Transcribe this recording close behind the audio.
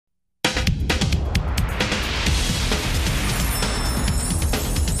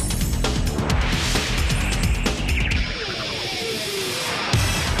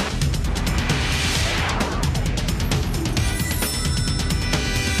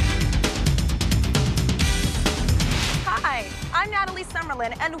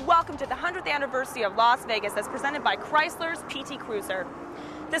Madeline, and welcome to the 100th anniversary of Las Vegas as presented by Chrysler's PT Cruiser.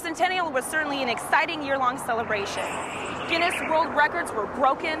 The centennial was certainly an exciting year-long celebration. Guinness World Records were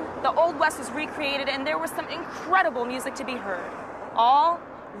broken, the Old West was recreated, and there was some incredible music to be heard. All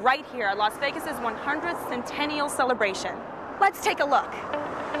right here at Las Vegas's 100th centennial celebration. Let's take a look.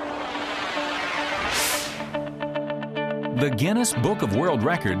 The Guinness Book of World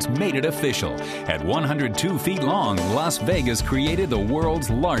Records made it official. At 102 feet long, Las Vegas created the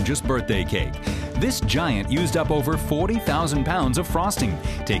world's largest birthday cake. This giant used up over 40,000 pounds of frosting.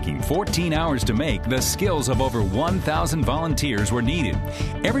 Taking 14 hours to make, the skills of over 1,000 volunteers were needed.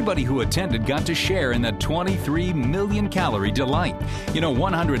 Everybody who attended got to share in the 23 million calorie delight. You know,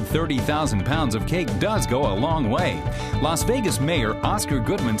 130,000 pounds of cake does go a long way. Las Vegas Mayor Oscar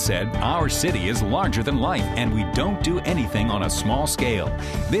Goodman said, "Our city is larger than life and we don't do anything on a small scale."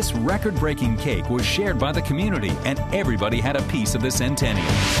 This record-breaking cake was shared by the community and everybody had a piece of the centennial.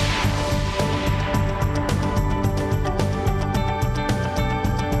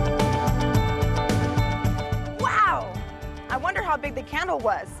 How big the candle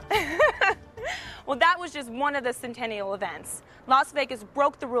was. Well, that was just one of the centennial events. Las Vegas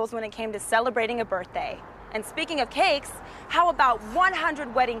broke the rules when it came to celebrating a birthday. And speaking of cakes, how about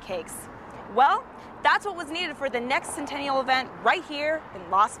 100 wedding cakes? Well, that's what was needed for the next centennial event right here in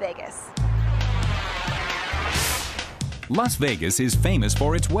Las Vegas. Las Vegas is famous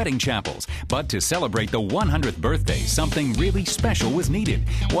for its wedding chapels, but to celebrate the 100th birthday, something really special was needed.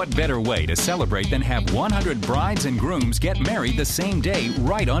 What better way to celebrate than have 100 brides and grooms get married the same day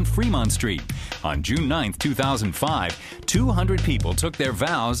right on Fremont Street? On June 9, 2005, 200 people took their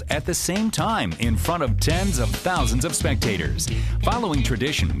vows at the same time in front of tens of thousands of spectators. Following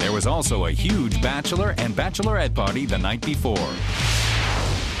tradition, there was also a huge bachelor and bachelorette party the night before.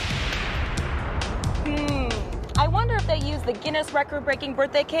 I wonder if they used the Guinness record-breaking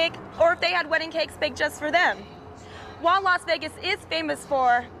birthday cake or if they had wedding cakes baked just for them. While Las Vegas is famous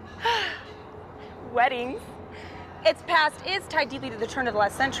for weddings, its past is tied deeply to the turn of the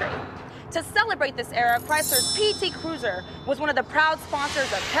last century. To celebrate this era, Chrysler's PT Cruiser was one of the proud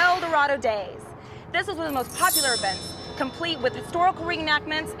sponsors of El Dorado Days. This was one of the most popular events, complete with historical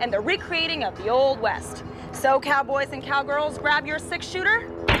reenactments and the recreating of the Old West. So cowboys and cowgirls, grab your six-shooter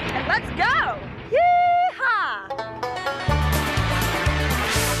and let's go! Yee-haw!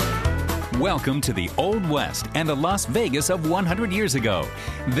 Welcome to the Old West and the Las Vegas of 100 years ago.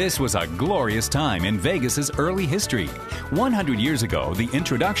 This was a glorious time in Vegas's early history. 100 years ago, the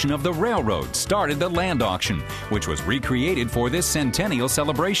introduction of the railroad started the land auction, which was recreated for this centennial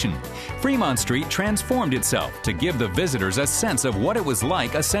celebration. Fremont Street transformed itself to give the visitors a sense of what it was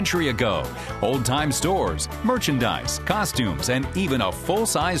like a century ago. Old-time stores, merchandise, costumes, and even a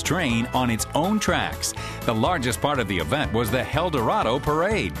full-size train on its own tracks. The largest part of the event was the El Dorado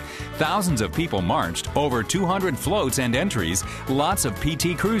Parade. Thousands of people marched, over 200 floats and entries, lots of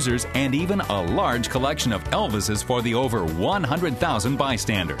PT Cruisers, and even a large collection of Elvises for the over 100,000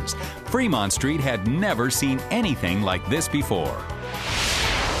 bystanders. Fremont Street had never seen anything like this before.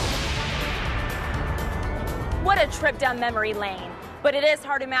 What a trip down memory lane. But it is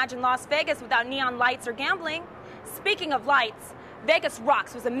hard to imagine Las Vegas without neon lights or gambling. Speaking of lights, Vegas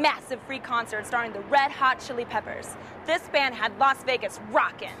Rocks was a massive free concert starring the Red Hot Chili Peppers. This band had Las Vegas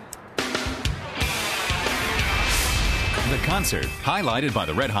rockin'. The concert, highlighted by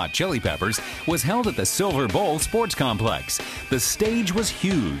the Red Hot Chili Peppers, was held at the Silver Bowl Sports Complex. The stage was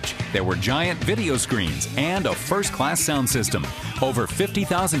huge. There were giant video screens and a first-class sound system. Over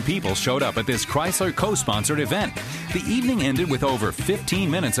 50,000 people showed up at this Chrysler co-sponsored event. The evening ended with over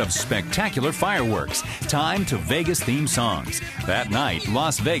 15 minutes of spectacular fireworks, timed to Vegas-themed songs. That night,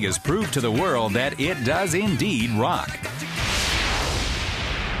 Las Vegas proved to the world that it does indeed rock.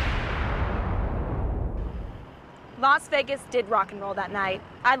 Las Vegas did rock and roll that night.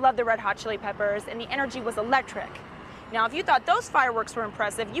 I love the Red Hot Chili Peppers, and the energy was electric. Now, if you thought those fireworks were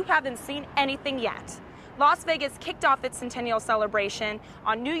impressive, you haven't seen anything yet. Las Vegas kicked off its centennial celebration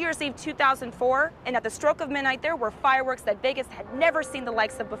on New Year's Eve 2004, and at the stroke of midnight, there were fireworks that Vegas had never seen the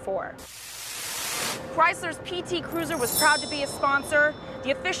likes of before. Chrysler's PT Cruiser was proud to be a sponsor.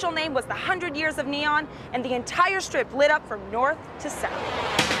 The official name was the 100 Years of Neon, and the entire strip lit up from north to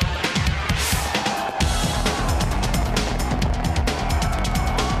south.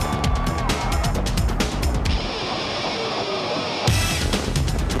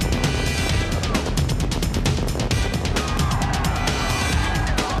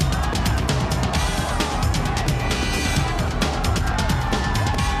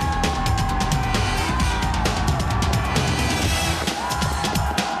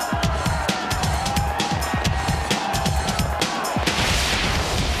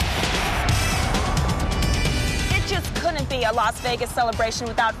 Las Vegas celebration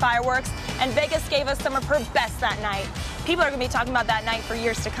without fireworks, and Vegas gave us some of her best that night. People are going to be talking about that night for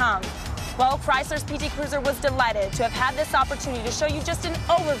years to come. Well, Chrysler's PT Cruiser was delighted to have had this opportunity to show you just an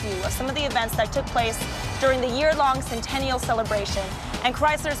overview of some of the events that took place during the year-long centennial celebration. And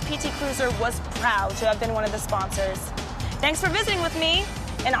Chrysler's PT Cruiser was proud to have been one of the sponsors. Thanks for visiting with me,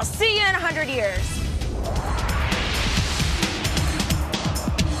 and I'll see you in 100 years.